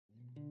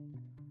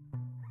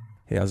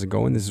Hey, how's it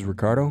going? This is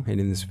Ricardo, and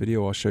in this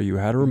video I'll show you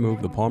how to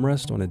remove the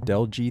Palmrest on a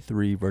Dell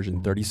G3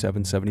 version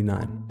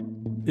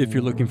 3779. If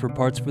you're looking for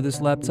parts for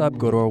this laptop,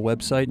 go to our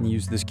website and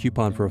use this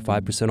coupon for a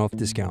 5% off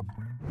discount.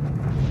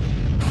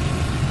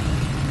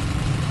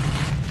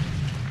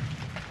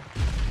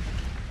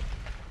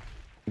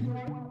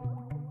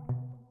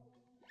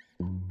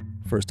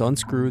 First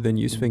unscrew, then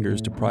use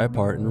fingers to pry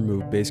apart and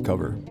remove base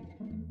cover.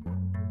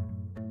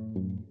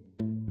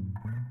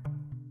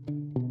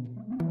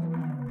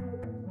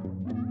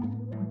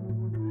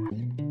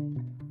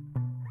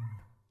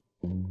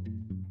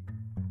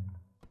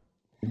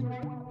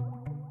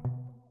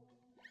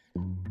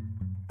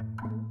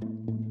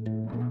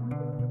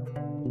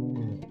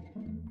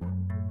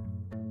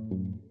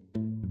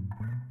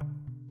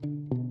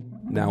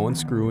 Now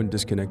unscrew and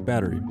disconnect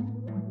battery.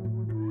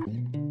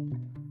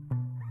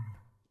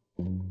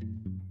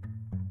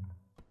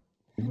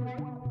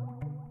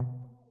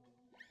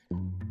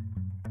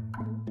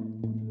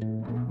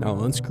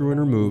 Now unscrew and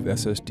remove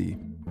SSD.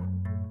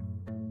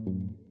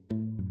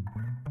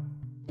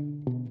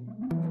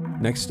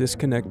 Next,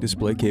 disconnect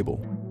display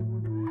cable.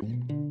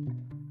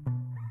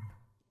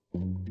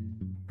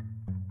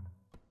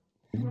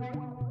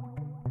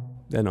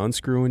 Then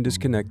unscrew and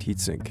disconnect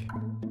heatsink.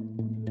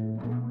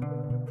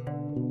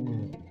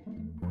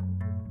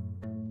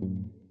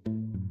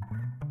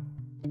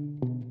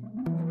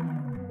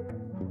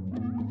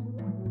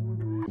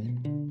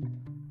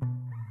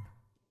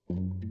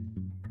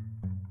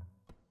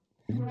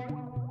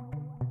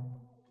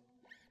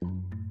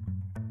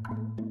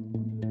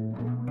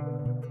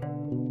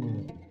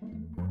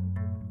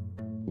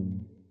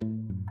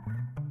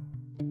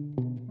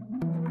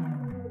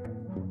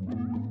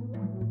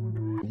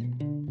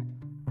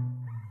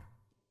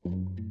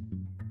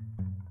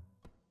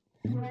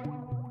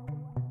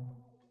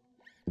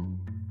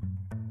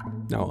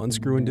 Now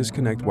unscrew and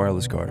disconnect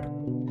wireless card.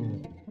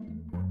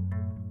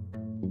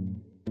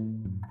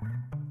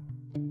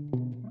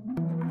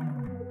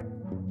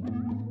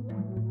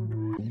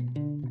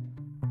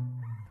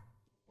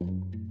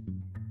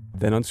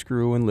 Then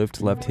unscrew and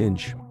lift left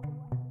hinge.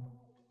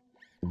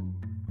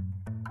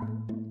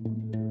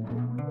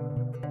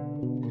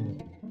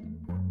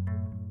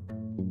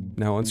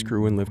 Now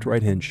unscrew and lift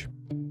right hinge.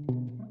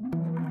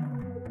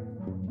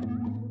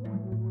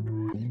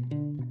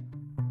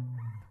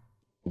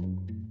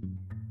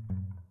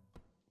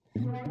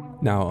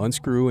 Now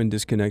unscrew and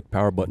disconnect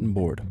power button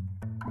board.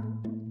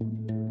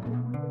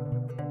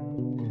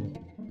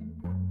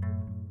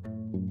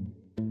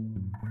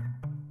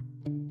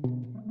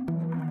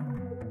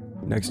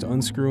 Next,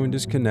 unscrew and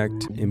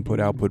disconnect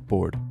input-output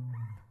board.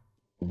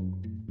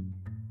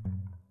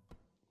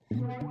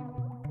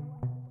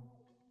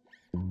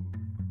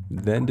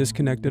 Then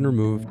disconnect and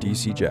remove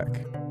DC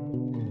jack.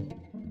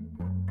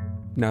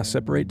 Now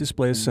separate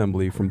display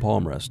assembly from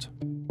Palmrest.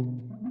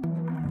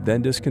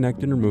 Then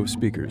disconnect and remove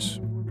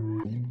speakers.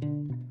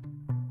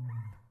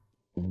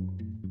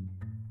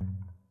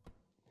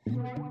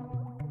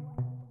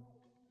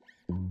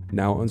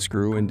 Now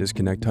unscrew and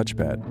disconnect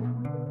touchpad.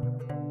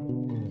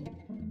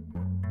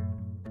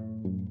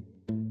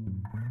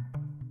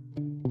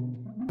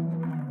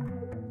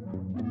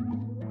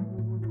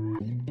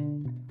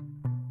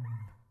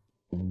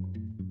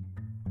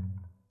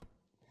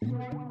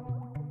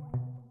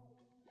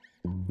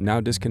 Now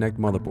disconnect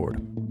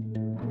motherboard.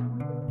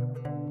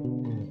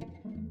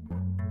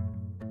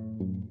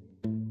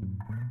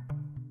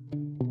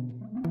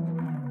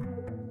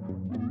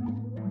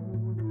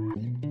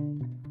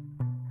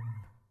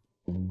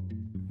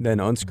 Then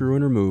unscrew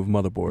and remove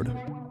motherboard.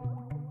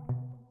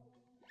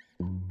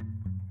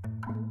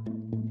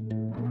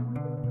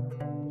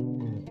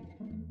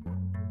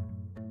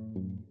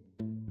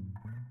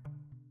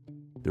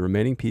 The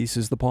remaining piece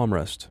is the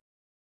Palmrest.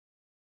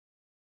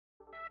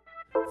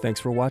 Thanks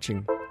for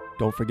watching.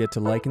 Don't forget to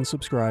like and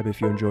subscribe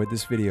if you enjoyed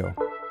this video.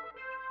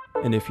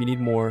 And if you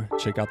need more,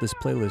 check out this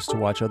playlist to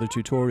watch other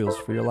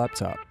tutorials for your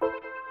laptop.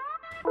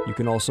 You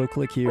can also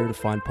click here to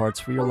find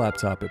parts for your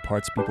laptop at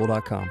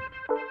partspeople.com.